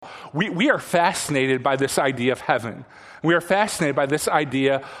we are fascinated by this idea of heaven. We are fascinated by this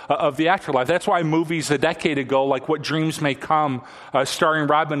idea of the afterlife. That's why movies a decade ago, like What Dreams May Come, starring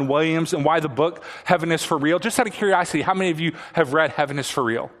Robin Williams, and why the book Heaven is for Real. Just out of curiosity, how many of you have read Heaven is for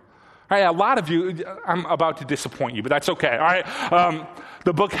Real? All right, a lot of you, I'm about to disappoint you, but that's okay. All right,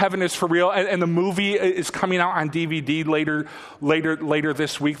 the book Heaven is for Real, and the movie is coming out on DVD later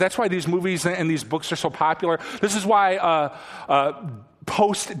this week. That's why these movies and these books are so popular. This is why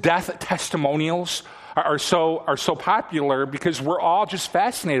post-death testimonials are so popular, because we're all just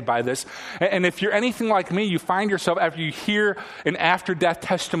fascinated by this. And if you're anything like me, you find yourself, after you hear an after-death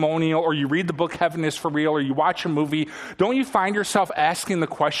testimonial, or you read the book Heaven is for Real, or you watch a movie, don't you find yourself asking the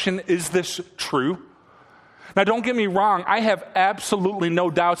question, is this true? Now, don't get me wrong, I have absolutely no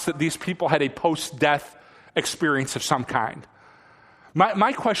doubts that these people had a post-death experience of some kind.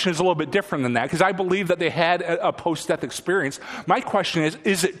 My question is a little bit different than that, because I believe that they had a post-death experience. My question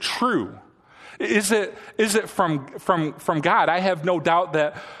is it true? Is it from God? I have no doubt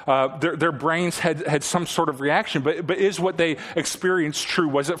that their brains had some sort of reaction, but is what they experienced true?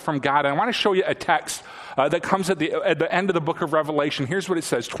 Was it from God? And I want to show you a text that comes at the end of the book of Revelation. Here's what it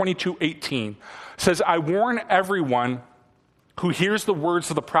says, 22:18. It says, I warn everyone who hears the words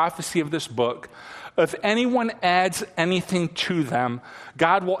of the prophecy of this book, if anyone adds anything to them,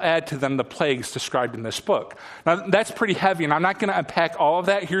 God will add to them the plagues described in this book. Now, that's pretty heavy, and I'm not going to unpack all of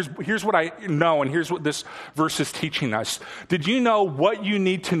that. Here's what I know, and here's what this verse is teaching us. Did you know what you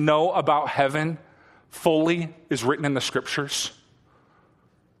need to know about heaven fully is written in the Scriptures?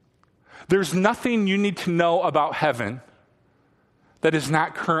 There's nothing you need to know about heaven that is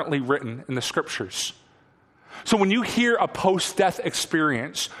not currently written in the Scriptures. So when you hear a post-death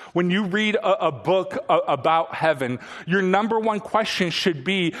experience, when you read a book about heaven, your number one question should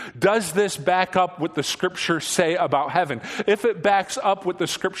be, does this back up what the Scriptures say about heaven? If it backs up what the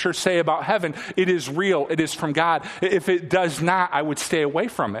Scriptures say about heaven, it is real, it is from God. If it does not, I would stay away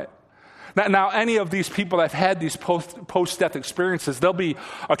from it. Now, any of these people that have had these post-death experiences, they'll be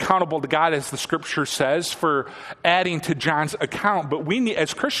accountable to God, as the Scripture says, for adding to John's account. But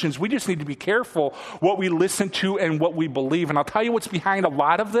as Christians, we just need to be careful what we listen to and what we believe. And I'll tell you what's behind a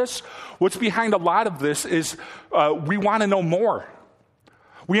lot of this. What's behind a lot of this is we want to know more.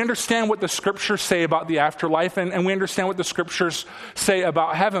 We understand what the Scriptures say about the afterlife, and we understand what the Scriptures say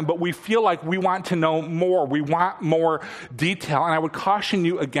about heaven, but we feel like we want to know more. We want more detail, and I would caution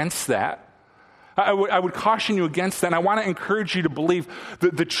you against that. I would caution you against that, and I want to encourage you to believe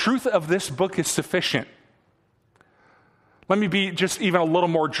that the truth of this book is sufficient. Let me be just even a little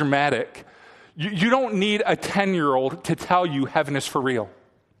more dramatic. You don't need a 10-year-old to tell you heaven is for real.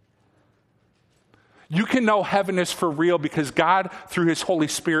 You can know heaven is for real because God, through His Holy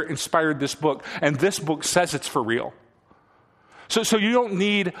Spirit, inspired this book, and this book says it's for real. So you don't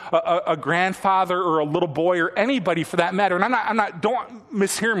need a grandfather or a little boy or anybody for that matter. And I'm not, don't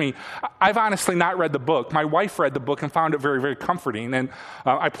mishear me. I've honestly not read the book. My wife read the book and found it very, very comforting. And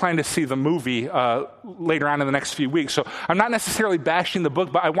I plan to see the movie later on in the next few weeks. So I'm not necessarily bashing the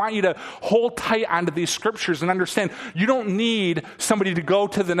book, but I want you to hold tight onto these Scriptures and understand you don't need somebody to go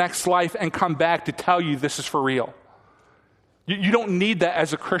to the next life and come back to tell you this is for real. You don't need that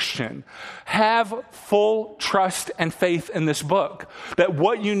as a Christian. Have full trust and faith in this book, that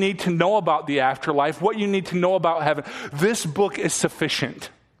what you need to know about the afterlife, what you need to know about heaven, this book is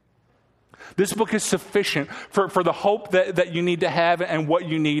sufficient. This book is sufficient for the hope that you need to have and what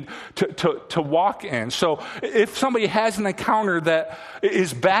you need to walk in. So if somebody has an encounter that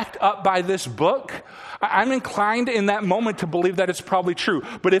is backed up by this book, I'm inclined in that moment to believe that it's probably true.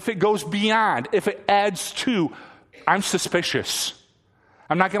 But if it goes beyond, if it adds to, I'm suspicious.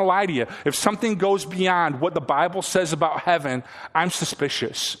 I'm not going to lie to you. If something goes beyond what the Bible says about heaven, I'm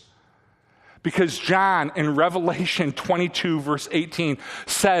suspicious. Because John in Revelation 22 verse 18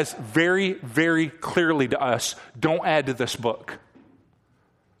 says very, very clearly to us, don't add to this book.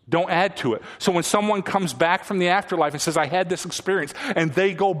 Don't add to it. So when someone comes back from the afterlife and says, I had this experience, and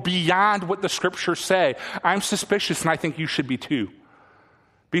they go beyond what the Scriptures say, I'm suspicious, and I think you should be too.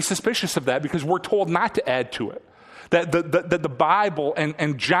 Be suspicious of that because we're told not to add to it. That the Bible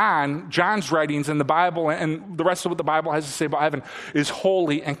and John's writings and the Bible and the rest of what the Bible has to say about heaven is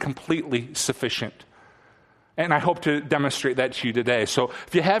wholly and completely sufficient. And I hope to demonstrate that to you today. So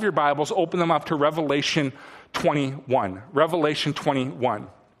if you have your Bibles, open them up to Revelation 21. Revelation 21.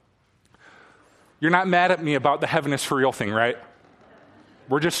 You're not mad at me about the heaven is for real thing, right?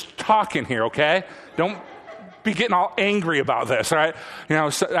 We're just talking here, okay? Don't be getting all angry about this, all right? You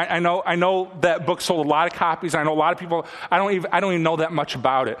know, so I know that book sold a lot of copies. I know a lot of people. I don't even know that much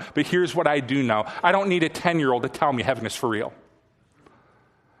about it. But here's what I do know: I don't need a 10-year-old to tell me heaven is for real.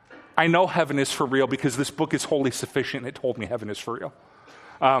 I know heaven is for real because this book is wholly sufficient. It told me heaven is for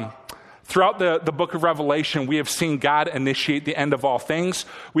real. Throughout the book of Revelation, we have seen God initiate the end of all things.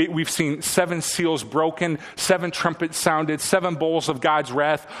 We've seen 7 seals broken, 7 trumpets sounded, 7 bowls of God's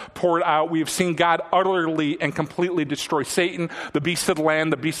wrath poured out. We have seen God utterly and completely destroy Satan, the beasts of the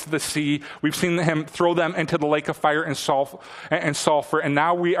land, the beasts of the sea. We've seen him throw them into the lake of fire and sulfur. And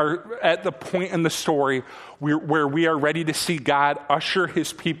now we are at the point in the story where we are ready to see God usher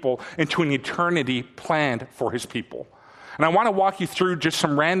his people into an eternity planned for his people. And I want to walk you through just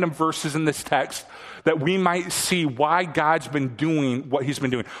some random verses in this text that we might see why God's been doing what he's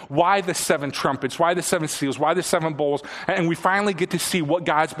been doing. Why the 7 trumpets, why the 7 seals, why the 7 bowls. And we finally get to see what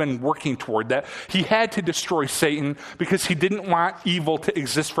God's been working toward. That he had to destroy Satan because he didn't want evil to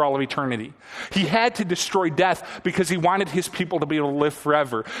exist for all of eternity. He had to destroy death because he wanted his people to be able to live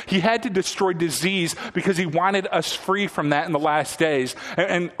forever. He had to destroy disease because he wanted us free from that in the last days.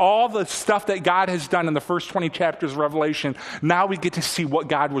 And all the stuff that God has done in the first 20 chapters of Revelation, now we get to see what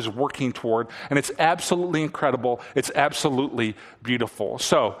God was working toward. And it's absolutely incredible. It's absolutely beautiful.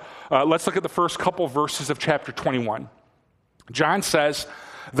 So let's look at the first couple verses of chapter 21. John says,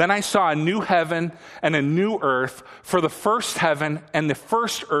 "Then I saw a new heaven and a new earth, for the first heaven and the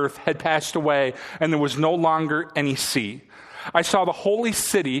first earth had passed away, and there was no longer any sea. I saw the holy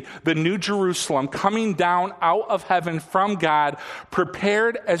city, the new Jerusalem, coming down out of heaven from God,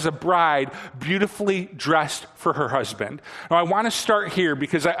 prepared as a bride, beautifully dressed for her husband." Now, I want to start here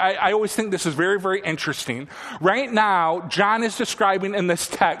because I always think this is very, very interesting. Right now, John is describing in this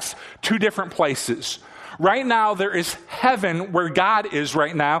text 2 different places. Right now, there is heaven where God is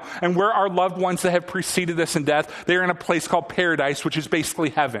right now, and where our loved ones that have preceded us in death, they're in a place called paradise, which is basically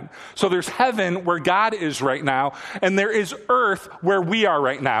heaven. So there's heaven where God is right now, and there is earth where we are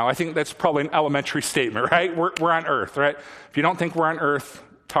right now. I think that's probably an elementary statement, right? We're on earth, right? If you don't think we're on earth,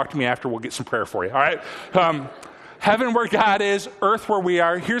 talk to me after. We'll get some prayer for you, all right? Heaven where God is, earth where we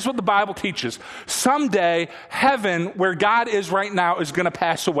are. Here's what the Bible teaches. Someday, heaven where God is right now is going to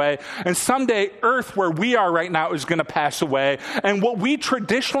pass away. And someday, earth where we are right now is going to pass away. And what we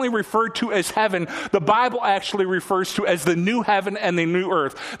traditionally refer to as heaven, the Bible actually refers to as the new heaven and the new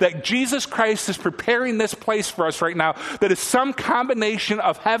earth. That Jesus Christ is preparing this place for us right now. That is some combination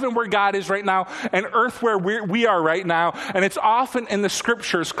of heaven where God is right now and earth where we are right now. And it's often in the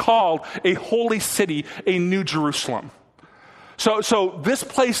scriptures called a holy city, a new Jerusalem. So this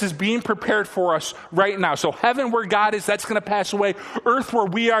place is being prepared for us right now. So heaven where God is, that's going to pass away. Earth where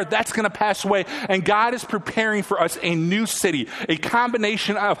we are, that's going to pass away. And God is preparing for us a new city, a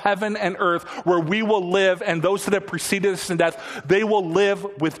combination of heaven and earth where we will live, and those that have preceded us in death, they will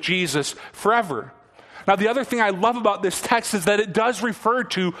live with Jesus forever. Now, the other thing I love about this text is that it does refer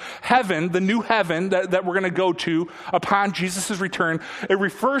to heaven, the new heaven that we're going to go to upon Jesus' return. It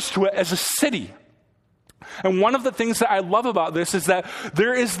refers to it as a city. And one of the things that I love about this is that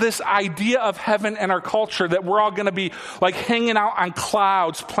there is this idea of heaven in our culture that we're all going to be like hanging out on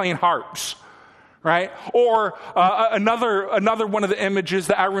clouds playing harps, right? Or another one of the images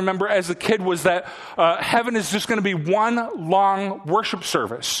that I remember as a kid was that heaven is just going to be one long worship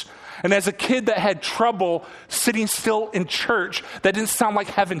service. And as a kid that had trouble sitting still in church, that didn't sound like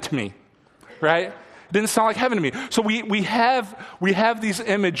heaven to me, right? It didn't sound like heaven to me. So we have these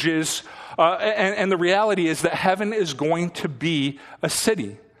images, and the reality is that heaven is going to be a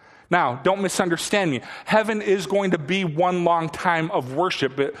city. Now, don't misunderstand me. Heaven is going to be one long time of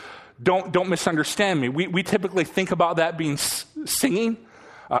worship, but don't misunderstand me. We typically think about that being singing.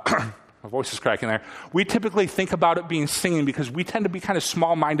 My voice is cracking there. We typically think about it being singing because we tend to be kind of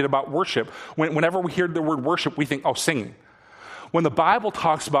small-minded about worship. Whenever we hear the word worship, we think, oh, singing. When the Bible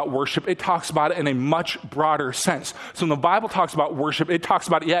talks about worship, it talks about it in a much broader sense. So when the Bible talks about worship, it talks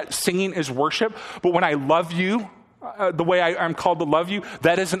about, singing is worship, but when I love you, the way I'm called to love you,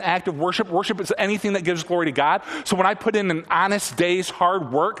 that is an act of worship. Worship is anything that gives glory to God. So when I put in an honest day's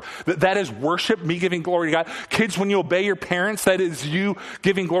hard work, that is worship, me giving glory to God. Kids, when you obey your parents, that is you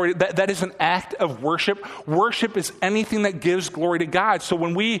giving glory. That is an act of worship. Worship is anything that gives glory to God. So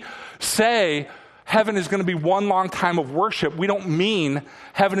when we say heaven is going to be one long time of worship, we don't mean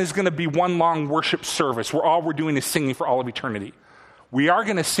heaven is going to be one long worship service where all we're doing is singing for all of eternity. We are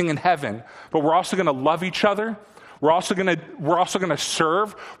going to sing in heaven, but we're also going to love each other. We're also going to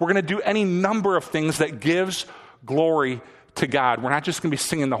serve. We're going to do any number of things that gives glory to God. We're not just going to be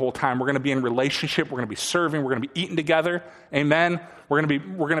singing the whole time. We're going to be in relationship. We're going to be serving. We're going to be eating together. Amen. We're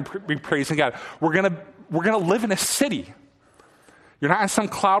going to be praising God. We're going to live in a city. You're not in some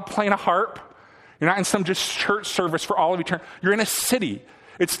cloud playing a harp. You're not in some just church service for all of eternity. You're in a city.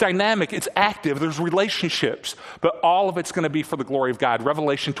 It's dynamic, it's active, there's relationships, but all of it's going to be for the glory of God.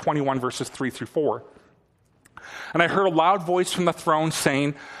 Revelation 21, verses 3 through 4. And I heard a loud voice from the throne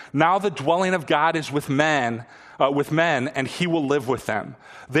saying, now the dwelling of God is with men, and he will live with them.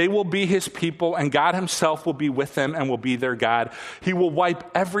 They will be his people, and God himself will be with them and will be their God. He will wipe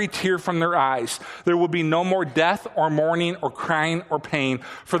every tear from their eyes. There will be no more death or mourning or crying or pain,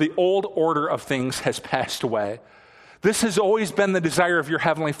 for the old order of things has passed away. This has always been the desire of your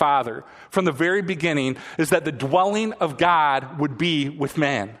heavenly Father from the very beginning, is that the dwelling of God would be with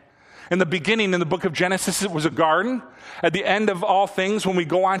man. In the beginning, in the book of Genesis, it was a garden. At the end of all things, when we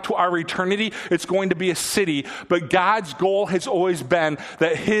go on to our eternity, it's going to be a city. But God's goal has always been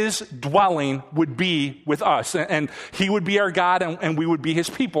that his dwelling would be with us. And he would be our God, and we would be his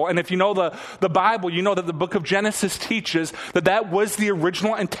people. And if you know the Bible, you know that the book of Genesis teaches that was the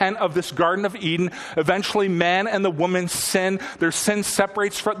original intent of this Garden of Eden. Eventually, man and the woman sin. Their sin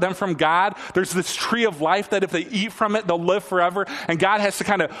separates them from God. There's this tree of life that if they eat from it, they'll live forever. And God has to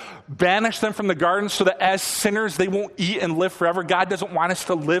kind of banish them from the garden so that as sinners, they won't eat and live forever. God doesn't want us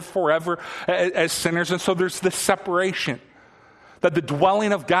to live forever as sinners. And so there's this separation that the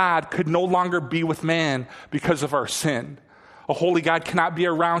dwelling of God could no longer be with man because of our sin. A holy God cannot be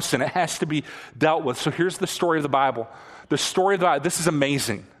around sin. It has to be dealt with. So here's the story of the Bible. The story of the Bible, this is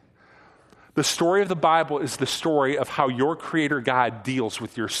amazing. The story of the Bible is the story of how your Creator God deals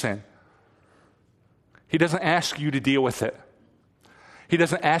with your sin. He doesn't ask you to deal with it. He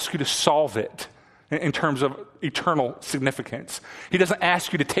doesn't ask you to solve it in terms of eternal significance. He doesn't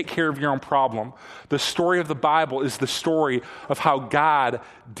ask you to take care of your own problem. The story of the Bible is the story of how God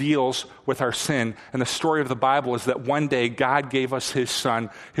deals with our sin. And the story of the Bible is that one day God gave us his Son,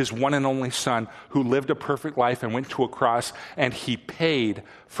 his one and only Son, who lived a perfect life and went to a cross, and he paid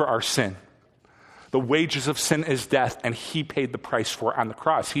for our sin. The wages of sin is death, and he paid the price for it on the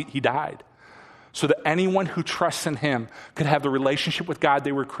cross. He died, so that anyone who trusts in him could have the relationship with God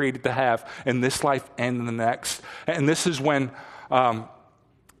they were created to have in this life and in the next. And this is when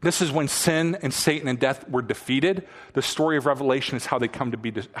sin and Satan and death were defeated. The story of Revelation is how they came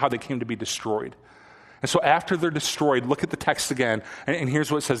to be destroyed. And so after they're destroyed, look at the text again, and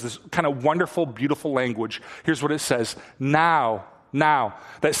here's what it says, this kind of wonderful, beautiful language. Here's what it says. Now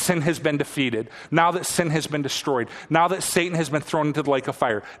that sin has been defeated, now that sin has been destroyed, now that Satan has been thrown into the lake of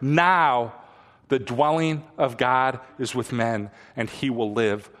fire, now the dwelling of God is with men, and he will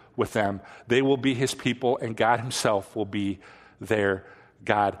live with them. They will be his people, and God himself will be their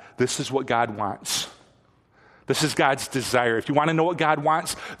God. This is what God wants. This is God's desire. If you want to know what God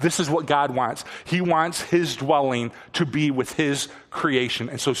wants, this is what God wants. He wants his dwelling to be with his creation.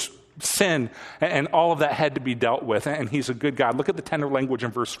 And so sin and all of that had to be dealt with, and he's a good God. Look at the tender language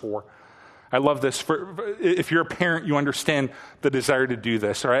in verse 4. I love this. If you're a parent, you understand the desire to do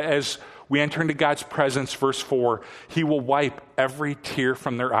this. All right? As we enter into God's presence, verse 4, he will wipe every tear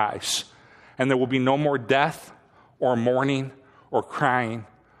from their eyes, and there will be no more death or mourning or crying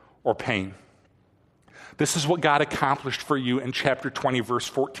or pain. This is what God accomplished for you in chapter 20, verse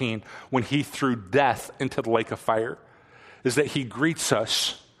 14, when he threw death into the lake of fire, is that he greets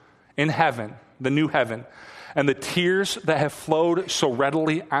us in heaven, the new heaven, and the tears that have flowed so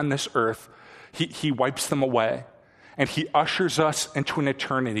readily on this earth, he wipes them away, and he ushers us into an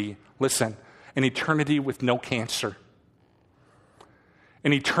eternity. Listen, an eternity with no cancer,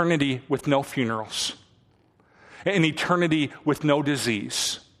 an eternity with no funerals, an eternity with no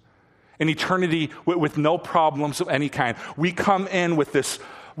disease, an eternity with no problems of any kind. We come in with this,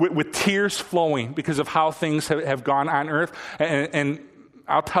 with tears flowing because of how things have gone on earth, and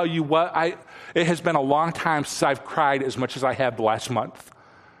I'll tell you what, it has been a long time since I've cried as much as I have the last month.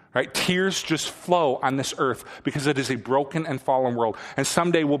 Right? Tears just flow on this earth because it is a broken and fallen world. And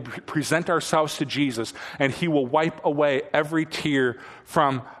someday we'll present ourselves to Jesus, and he will wipe away every tear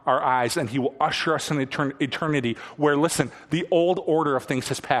from our eyes, and he will usher us in eternity where, listen, the old order of things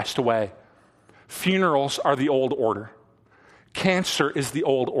has passed away. Funerals are the old order. Cancer is the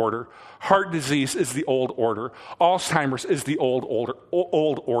old order. Heart disease is the old order. Alzheimer's is the old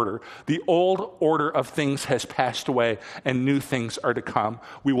order. The old order of things has passed away, and new things are to come.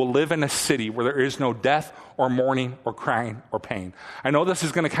 We will live in a city where there is no death or mourning or crying or pain. I know this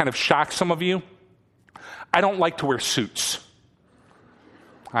is going to kind of shock some of you. I don't like to wear suits.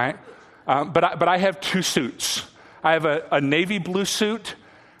 All right? But I have two suits. I have a navy blue suit,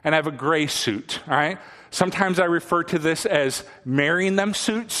 and I have a gray suit. All right? Sometimes I refer to this as marrying them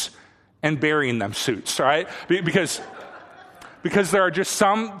suits and burying them suits, all right? Because Because there are just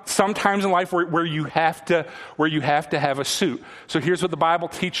some times in life where you have to have a suit. So here's what the Bible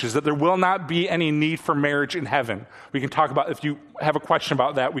teaches, that there will not be any need for marriage in heaven. We can talk about, if you have a question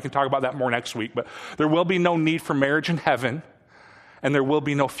about that, we can talk about that more next week. But there will be no need for marriage in heaven, and there will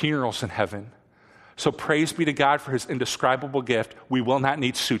be no funerals in heaven. So praise be to God for his indescribable gift. We will not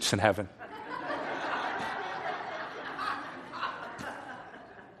need suits in heaven.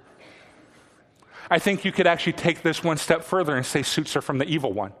 I think you could actually take this one step further and say suits are from the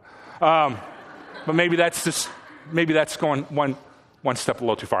evil one. But maybe that's going one step a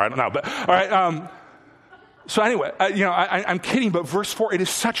little too far. I don't know. But all right. So anyway, I'm kidding, but verse 4, it is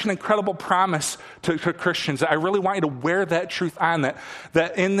such an incredible promise to Christians. I really want you to wear that truth on,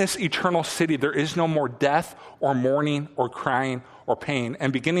 that in this eternal city, there is no more death or mourning or crying or pain.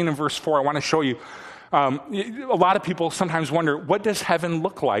 And beginning in verse 4, I want to show you, a lot of people sometimes wonder, what does heaven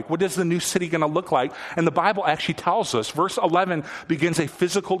look like? What is the new city going to look like? And the Bible actually tells us. Verse 11 begins a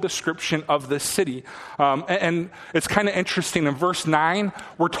physical description of this city. And it's kind of interesting. In verse 9,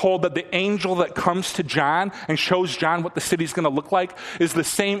 we're told that the angel that comes to John and shows John what the city's going to look like is the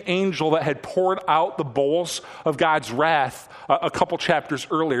same angel that had poured out the bowls of God's wrath a couple chapters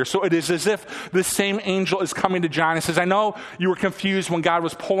earlier. So it is as if the same angel is coming to John and says, I know you were confused when God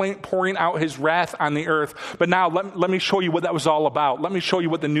was pouring out his wrath on the earth, but now let me show you what that was all about. Let me show you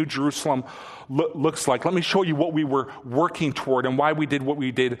what the New Jerusalem looks like. Let me show you what we were working toward and why we did what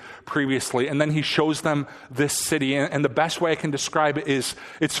we did previously. And then he shows them this city. And the best way I can describe it is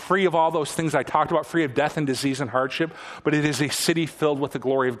it's free of all those things I talked about, free of death and disease and hardship, but it is a city filled with the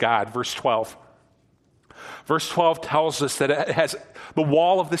glory of God. Verse 12. Verse 12 tells us that it has, the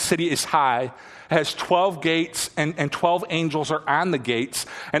wall of the city is high, it has 12 gates, and 12 angels are on the gates,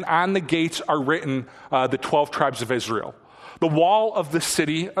 and on the gates are written the 12 tribes of Israel. The wall of the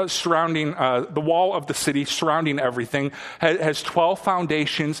city surrounding everything has 12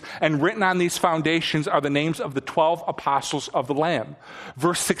 foundations, and written on these foundations are the names of the 12 apostles of the Lamb.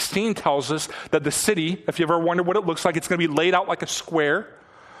 Verse 16 tells us that the city, if you ever wondered what it looks like, it's going to be laid out like a square.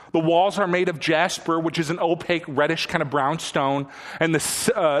 The walls are made of jasper, which is an opaque, reddish kind of brown stone, and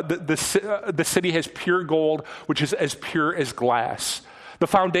the city has pure gold, which is as pure as glass. The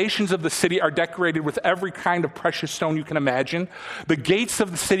foundations of the city are decorated with every kind of precious stone you can imagine. The gates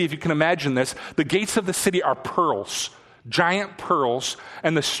of the city, if you can imagine this, the gates of the city are pearls, giant pearls,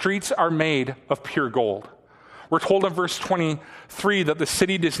 and the streets are made of pure gold. We're told in verse 23 that the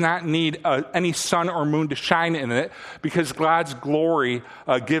city does not need any sun or moon to shine in it because God's glory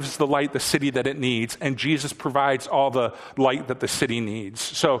gives the light the city that it needs, and Jesus provides all the light that the city needs.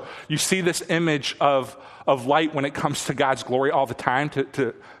 So you see this image of light when it comes to God's glory all the time.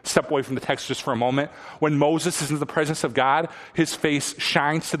 To step away from the text just for a moment, when Moses is in the presence of God, his face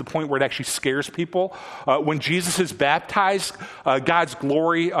shines to the point where it actually scares people. When Jesus is baptized, God's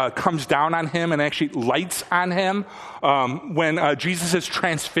glory comes down on him and actually lights on him. When Jesus is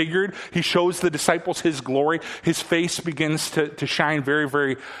transfigured, he shows the disciples his glory. His face begins to shine very,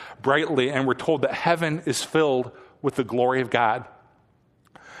 very brightly, and we're told that heaven is filled with the glory of God.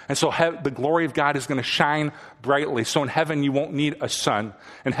 And so the glory of God is going to shine brightly. So in heaven, you won't need a sun.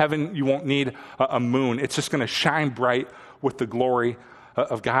 In heaven, you won't need a moon. It's just going to shine bright with the glory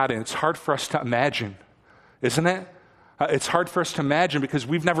of God. And it's hard for us to imagine, isn't it? It's hard for us to imagine because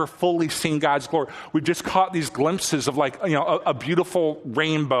we've never fully seen God's glory. We've just caught these glimpses of a beautiful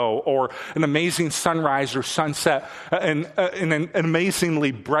rainbow or an amazing sunrise or sunset and an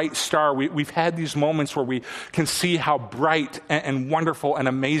amazingly bright star. We've had these moments where we can see how bright and wonderful and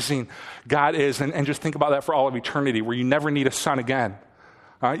amazing God is. And just think about that for all of eternity, where you never need a sun again.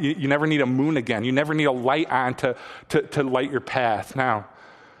 You never need a moon again. You never need a light on to light your path. Now,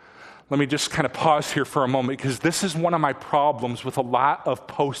 let me just kind of pause here for a moment because this is one of my problems with a lot of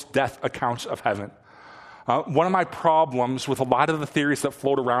post-death accounts of heaven. One of my problems with a lot of the theories that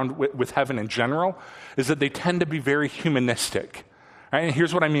float around with heaven in general is that they tend to be very humanistic. Right? And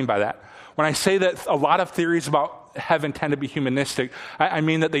here's what I mean by that. When I say that a lot of theories about heaven tend to be humanistic, I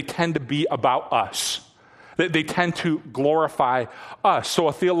mean that they tend to be about us. They tend to glorify us. So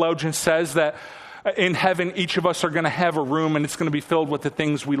a theologian says that in heaven, each of us are going to have a room and it's going to be filled with the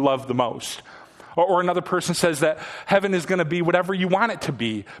things we love the most. Or another person says that heaven is going to be whatever you want it to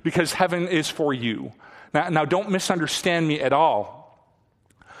be because heaven is for you. Now don't misunderstand me at all.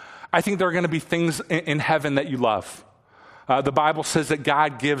 I think there are going to be things in heaven that you love. The Bible says that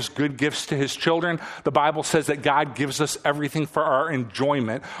God gives good gifts to his children. The Bible says that God gives us everything for our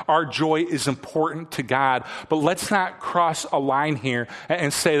enjoyment. Our joy is important to God. But let's not cross a line here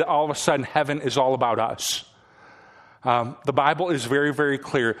and say that all of a sudden heaven is all about us. The Bible is very, very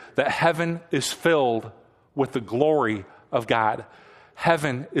clear that heaven is filled with the glory of God.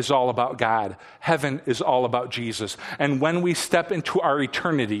 Heaven is all about God. Heaven is all about Jesus. And when we step into our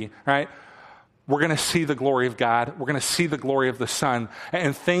eternity, right, we're going to see the glory of God. We're going to see the glory of the Son.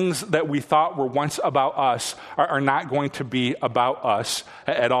 And things that we thought were once about us are not going to be about us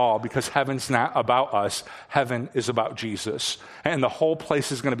at all, because heaven's not about us. Heaven is about Jesus. And the whole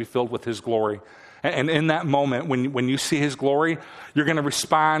place is going to be filled with his glory. And in that moment, when you see his glory, you're going to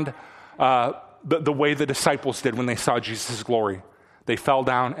respond the way the disciples did when they saw Jesus' glory. They fell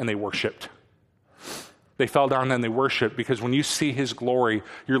down and they worshiped. They fell down and they worshiped, because when you see his glory,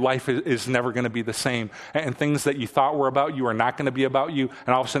 your life is never going to be the same. And things that you thought were about you are not going to be about you,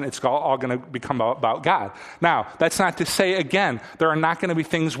 and all of a sudden it's all going to become about God. Now, that's not to say, again, there are not going to be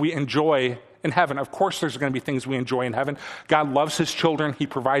things we enjoy in heaven. Of course there's going to be things we enjoy in heaven. God loves his children. He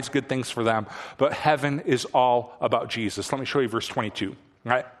provides good things for them. But heaven is all about Jesus. Let me show you verse 22.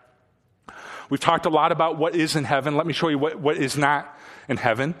 Right? We've talked a lot about what is in heaven. Let me show you what is not in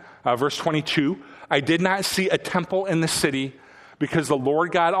heaven. Verse 22, I did not see a temple in the city, because the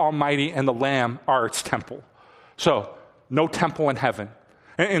Lord God Almighty and the Lamb are its temple. So, no temple in heaven.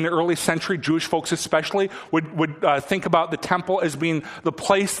 In the early century, Jewish folks especially would think about the temple as being the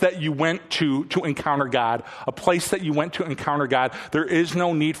place that you went to encounter God, a place that you went to encounter God. There is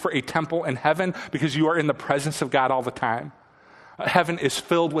no need for a temple in heaven, because you are in the presence of God all the time. Heaven is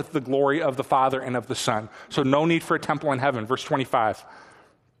filled with the glory of the Father and of the Son. So no need for a temple in heaven. Verse 25.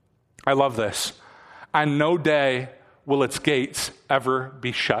 I love this. On no day will its gates ever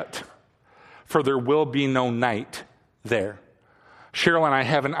be shut, for there will be no night there. Cheryl and I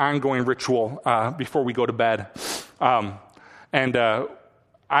have an ongoing ritual before we go to bed.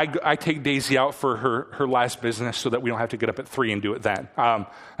 I take Daisy out for her last business so that we don't have to get up at 3 and do it then.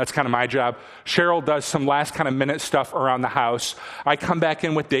 That's kind of my job. Cheryl does some last kind of minute stuff around the house. I come back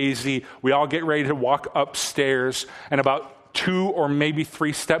in with Daisy. We all get ready to walk upstairs, and about 2 or maybe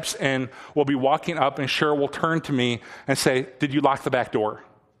 3 steps in, we'll be walking up, and Cheryl will turn to me and say, did you lock the back door?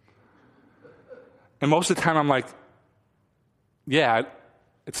 And most of the time I'm like, yeah,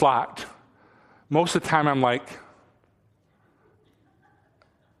 it's locked. Most of the time I'm like,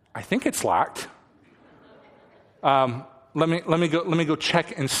 I think it's locked. Let me go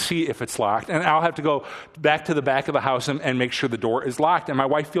check and see if it's locked. And I'll have to go back to the back of the house and make sure the door is locked. And my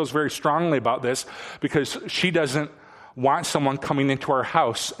wife feels very strongly about this, because she doesn't want someone coming into our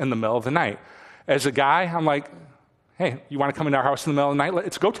house in the middle of the night. As a guy, I'm like, hey, you want to come into our house in the middle of the night?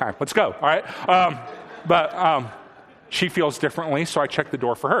 It's go time. Let's go. All right. But she feels differently, so I check the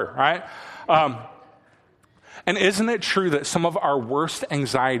door for her. All right. And isn't it true that some of our worst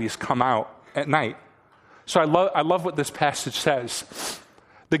anxieties come out at night? So I love what this passage says.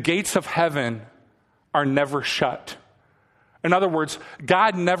 The gates of heaven are never shut. In other words,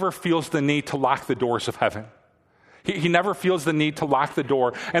 God never feels the need to lock the doors of heaven. He never feels the need to lock the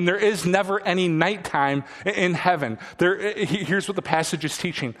door. And there is never any nighttime in heaven. Here's what the passage is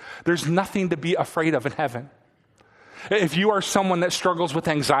teaching. There's nothing to be afraid of in heaven. If you are someone that struggles with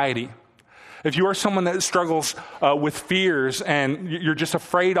anxiety, if you are someone that struggles with fears and you're just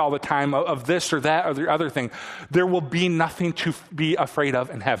afraid all the time of this or that or the other thing, there will be nothing to be afraid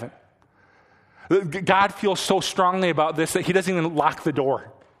of in heaven. God feels so strongly about this that he doesn't even lock the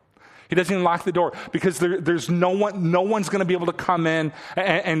door. He doesn't even lock the door, because there's no one's going to be able to come in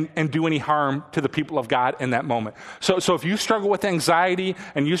and do any harm to the people of God in that moment. So if you struggle with anxiety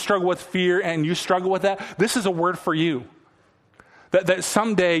and you struggle with fear and you struggle with that, this is a word for you. That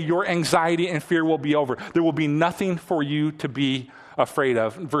someday your anxiety and fear will be over. There will be nothing for you to be afraid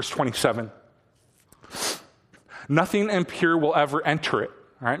of. Verse 27. Nothing impure will ever enter it,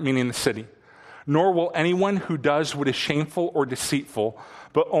 all right, meaning the city. Nor will anyone who does what is shameful or deceitful,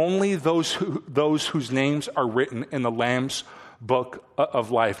 but only those whose names are written in the Lamb's book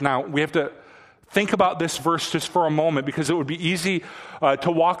of life. Now, we have to think about this verse just for a moment, because it would be easy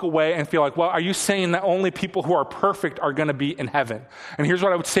to walk away and feel like, well, are you saying that only people who are perfect are going to be in heaven? And here's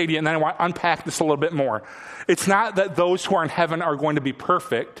what I would say to you, and then I want to unpack this a little bit more. It's not that those who are in heaven are going to be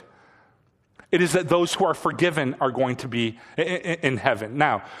perfect. It is that those who are forgiven are going to be in heaven.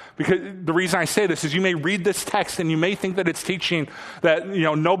 Now, because the reason I say this is you may read this text and you may think that it's teaching that,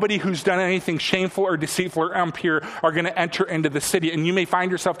 nobody who's done anything shameful or deceitful or impure are going to enter into the city. And you may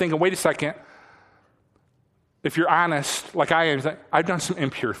find yourself thinking, wait a second. If you're honest, like I am, I've done some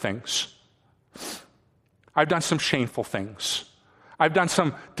impure things. I've done some shameful things. I've done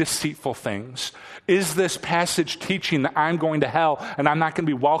some deceitful things. Is this passage teaching that I'm going to hell and I'm not going to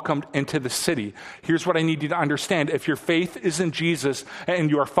be welcomed into the city? Here's what I need you to understand. If your faith is in Jesus and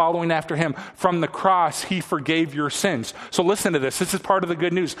you are following after him, from the cross, he forgave your sins. So listen to this. This is part of the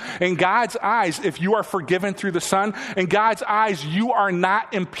good news. In God's eyes, if you are forgiven through the Son, in God's eyes, you are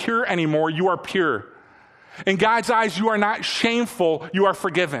not impure anymore. You are pure. In God's eyes, you are not shameful. You are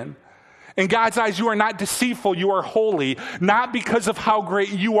forgiven. In God's eyes, you are not deceitful, you are holy, not because of how great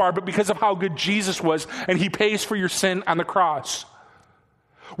you are, but because of how good Jesus was, and he pays for your sin on the cross.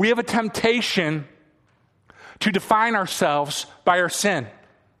 We have a temptation to define ourselves by our sin.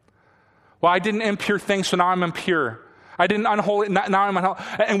 Well, I didn't impure things, so now I'm impure. I didn't unholy, now I'm unholy.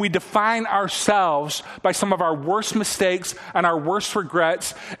 And we define ourselves by some of our worst mistakes and our worst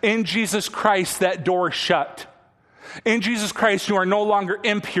regrets. In Jesus Christ, that door is shut. In Jesus Christ, you are no longer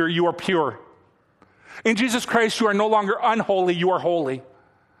impure, you are pure. In Jesus Christ, you are no longer unholy, you are holy.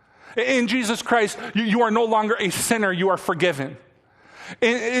 In Jesus Christ, you are no longer a sinner, you are forgiven.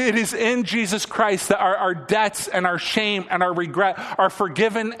 It is in Jesus Christ that our debts and our shame and our regret are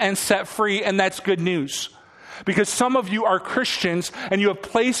forgiven and set free, and that's good news. Because some of you are Christians and you have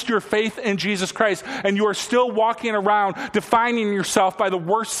placed your faith in Jesus Christ and you are still walking around defining yourself by the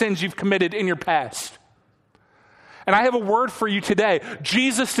worst sins you've committed in your past. And I have a word for you today.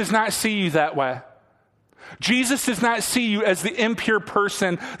 Jesus does not see you that way. Jesus does not see you as the impure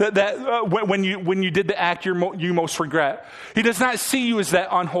person when you did the act you most regret. He does not see you as that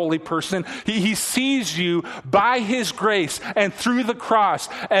unholy person. He sees you by his grace and through the cross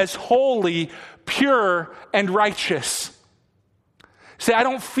as holy, pure, and righteous. Say, I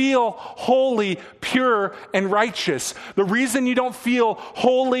don't feel holy, pure, and righteous. The reason you don't feel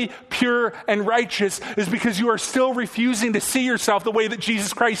holy, pure, and righteous is because you are still refusing to see yourself the way that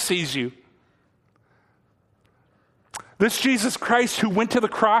Jesus Christ sees you. This Jesus Christ who went to the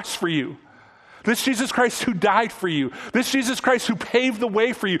cross for you. This Jesus Christ who died for you. This Jesus Christ who paved the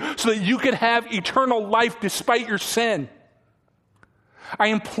way for you so that you could have eternal life despite your sin. I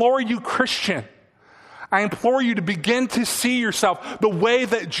implore you, Christian, I implore you to begin to see yourself the way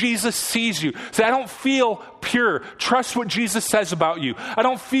that Jesus sees you. Say, I don't feel pure. Trust what Jesus says about you. I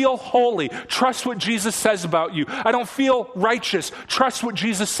don't feel holy. Trust what Jesus says about you. I don't feel righteous. Trust what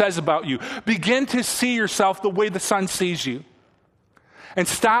Jesus says about you. Begin to see yourself the way the Son sees you. And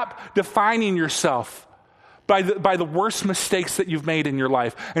stop defining yourself by the worst mistakes that you've made in your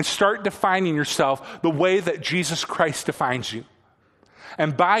life. And start defining yourself the way that Jesus Christ defines you.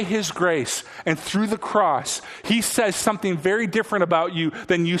 And by his grace and through the cross, he says something very different about you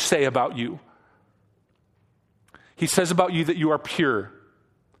than you say about you. He says about you that you are pure.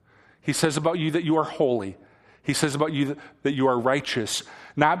 He says about you that you are holy. He says about you that you are righteous.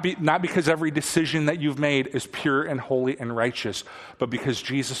 Not because every decision that you've made is pure and holy and righteous, but because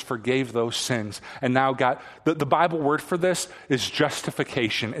Jesus forgave those sins. And now God, the Bible word for this is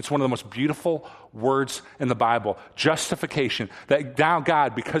justification. It's one of the most beautiful words in the Bible. Justification. That now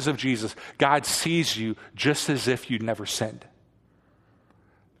God, because of Jesus, God sees you just as if you'd never sinned.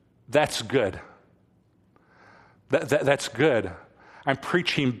 That's good. That's good. I'm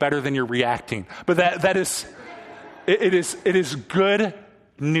preaching better than you're reacting. But it is good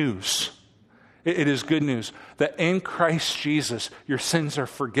news. It is good news that in Christ Jesus, your sins are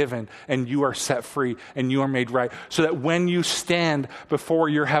forgiven and you are set free and you are made right. So that when you stand before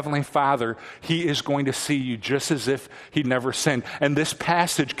your Heavenly Father, he is going to see you just as if he'd never sinned. And this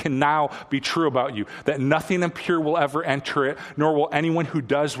passage can now be true about you, that nothing impure will ever enter it, nor will anyone who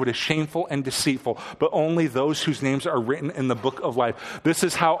does what is shameful and deceitful, but only those whose names are written in the book of life. This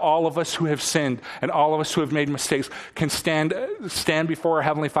is how all of us who have sinned and all of us who have made mistakes can stand before our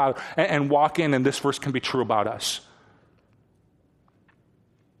Heavenly Father and walk in, and this verse can be true about us.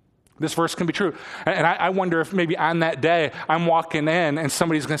 This verse can be true. And I wonder if maybe on that day I'm walking in and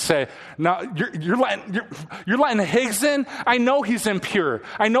somebody's going to say, "No, you're letting Higgs in? I know he's impure.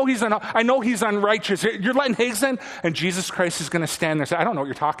 I know he's unrighteous. You're letting Higgs in?" And Jesus Christ is going to stand there and say, "I don't know what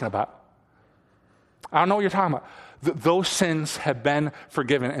you're talking about. I don't know what you're talking about." Those sins have been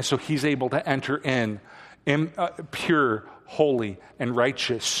forgiven, and so he's able to enter in pure, holy, and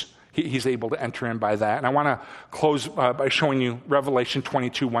righteous. He's able to enter in by that. And I want to close by showing you Revelation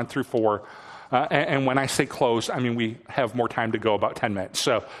 22, 1 through 4. And when I say close, I mean we have more time to go, about 10 minutes.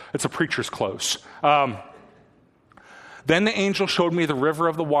 So it's a preacher's close. Then the angel showed me the river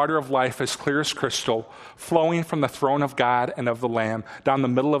of the water of life as clear as crystal, flowing from the throne of God and of the Lamb down the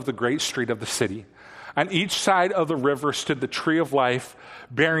middle of the great street of the city. On each side of the river stood the tree of life,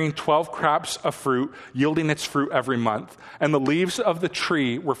 bearing 12 crops of fruit, yielding its fruit every month. And the leaves of the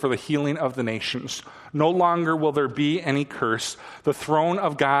tree were for the healing of the nations. No longer will there be any curse. The throne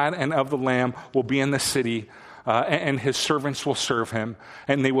of God and of the Lamb will be in the city, and his servants will serve him.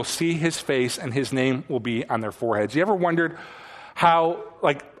 And they will see his face, and his name will be on their foreheads. You ever wondered how,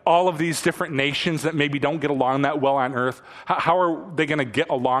 all of these different nations that maybe don't get along that well on earth, how are they going to get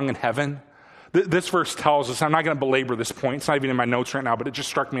along in heaven? This verse tells us, I'm not going to belabor this point, it's not even in my notes right now, but it just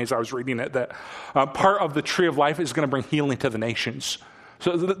struck me as I was reading it, that part of the tree of life is going to bring healing to the nations.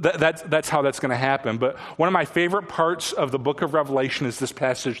 So that's how that's going to happen. But one of my favorite parts of the book of Revelation is this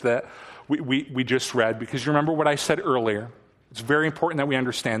passage that we just read, because you remember what I said earlier. It's very important that we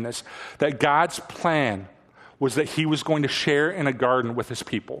understand this, that God's plan was that he was going to share in a garden with his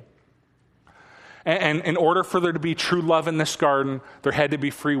people. And in order for there to be true love in this garden, there had to be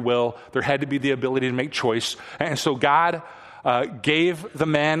free will. There had to be the ability to make choice. And so God gave the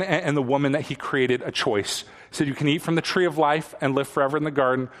man and the woman that he created a choice. He said, you can eat from the tree of life and live forever in the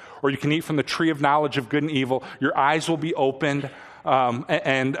garden, or you can eat from the tree of knowledge of good and evil. Your eyes will be opened,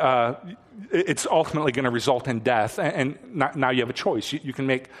 and it's ultimately going to result in death. And now you have a choice. You can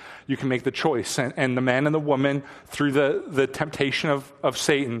make the choice. And the man and the woman, through the temptation of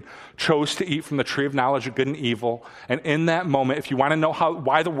Satan, chose to eat from the tree of knowledge of good and evil. And in that moment, if you want to know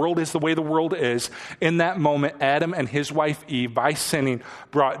why the world is the way the world is, in that moment, Adam and his wife Eve, by sinning,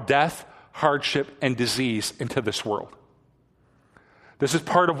 brought death, hardship, and disease into this world. This is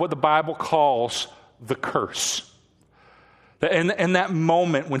part of what the Bible calls the curse. In that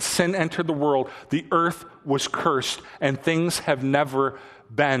moment when sin entered the world, the earth was cursed, and things have never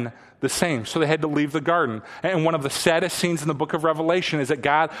been the same. So they had to leave the garden. And one of the saddest scenes in the book of Revelation is that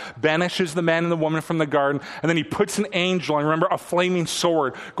God banishes the man and the woman from the garden, and then he puts an angel, and remember, a flaming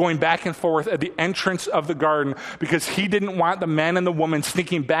sword going back and forth at the entrance of the garden, because he didn't want the man and the woman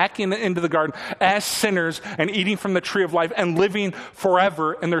sneaking back into the garden as sinners and eating from the tree of life and living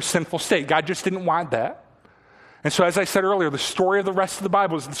forever in their sinful state. God just didn't want that. And so, as I said earlier, the story of the rest of the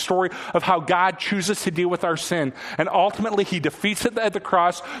Bible is the story of how God chooses to deal with our sin. And ultimately, he defeats it at the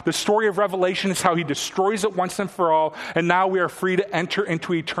cross. The story of Revelation is how he destroys it once and for all. And now we are free to enter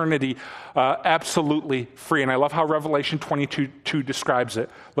into eternity, absolutely free. And I love how Revelation 22:2 describes it.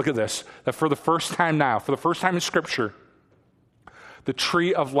 Look at this, that for the first time in Scripture, the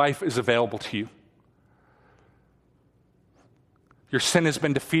tree of life is available to you. Your sin has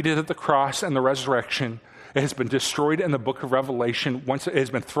been defeated at the cross and the resurrection. It has been destroyed in the book of Revelation. Once it has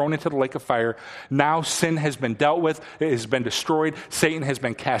been thrown into the lake of fire, now sin has been dealt with. It has been destroyed. Satan has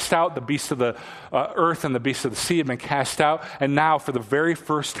been cast out. The beasts of the earth and the beasts of the sea have been cast out. And now, for the very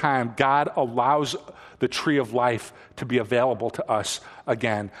first time, God allows the tree of life to be available to us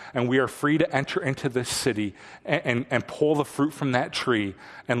again. And we are free to enter into this city and pull the fruit from that tree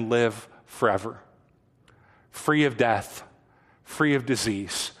and live forever. Free of death, free of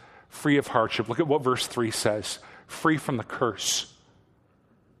disease, free of hardship. Look at what verse 3 says. Free from the curse.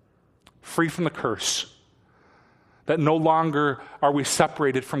 Free from the curse. That no longer are we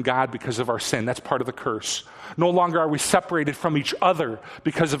separated from God because of our sin. That's part of the curse. No longer are we separated from each other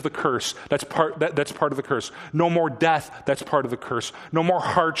because of the curse. That's part of the curse. No more death. That's part of the curse. No more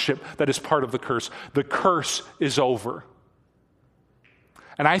hardship. That is part of the curse. The curse is over.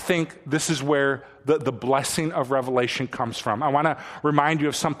 And I think this is where the blessing of Revelation comes from. I want to remind you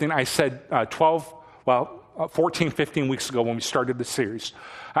of something I said 14, 15 weeks ago when we started this series.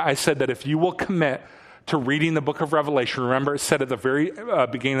 I said that if you will commit to reading the book of Revelation, remember it said at the very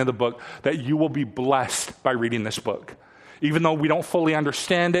beginning of the book that you will be blessed by reading this book. Even though we don't fully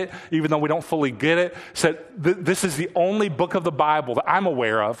understand it, even though we don't fully get it, said this is the only book of the Bible that I'm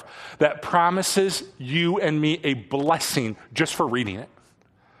aware of that promises you and me a blessing just for reading it.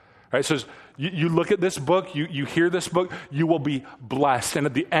 Right, so you look at this book, you hear this book, you will be blessed. And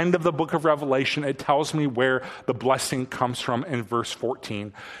at the end of the book of Revelation, it tells me where the blessing comes from in verse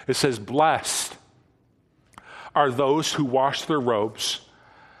 14. It says, blessed are those who wash their robes,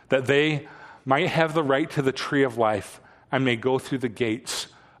 that they might have the right to the tree of life and may go through the gates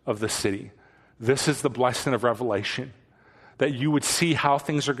of the city. This is the blessing of Revelation, that you would see how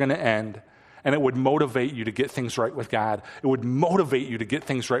things are going to end. And it would motivate you to get things right with God. It would motivate you to get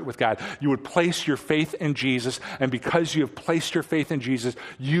things right with God. You would place your faith in Jesus, and because you have placed your faith in Jesus,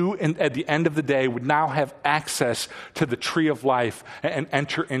 you, at the end of the day, would now have access to the tree of life and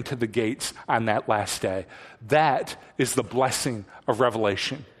enter into the gates on that last day. That is the blessing of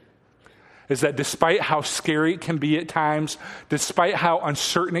Revelation. is that despite how scary it can be at times, despite how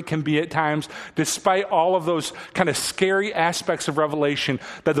uncertain it can be at times, despite all of those kind of scary aspects of Revelation,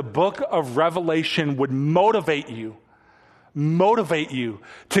 that the book of Revelation would motivate you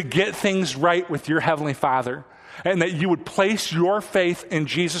to get things right with your Heavenly Father. And that you would place your faith in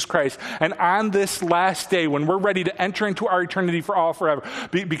Jesus Christ. And on this last day, when we're ready to enter into our eternity forever,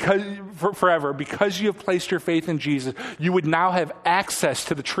 because you have placed your faith in Jesus, you would now have access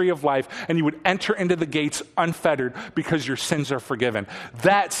to the tree of life, and you would enter into the gates unfettered because your sins are forgiven.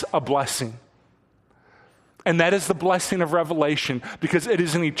 That's a blessing. And that is the blessing of Revelation, because it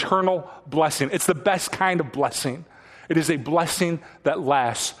is an eternal blessing. It's the best kind of blessing. It is a blessing that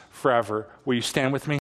lasts forever. Will you stand with me?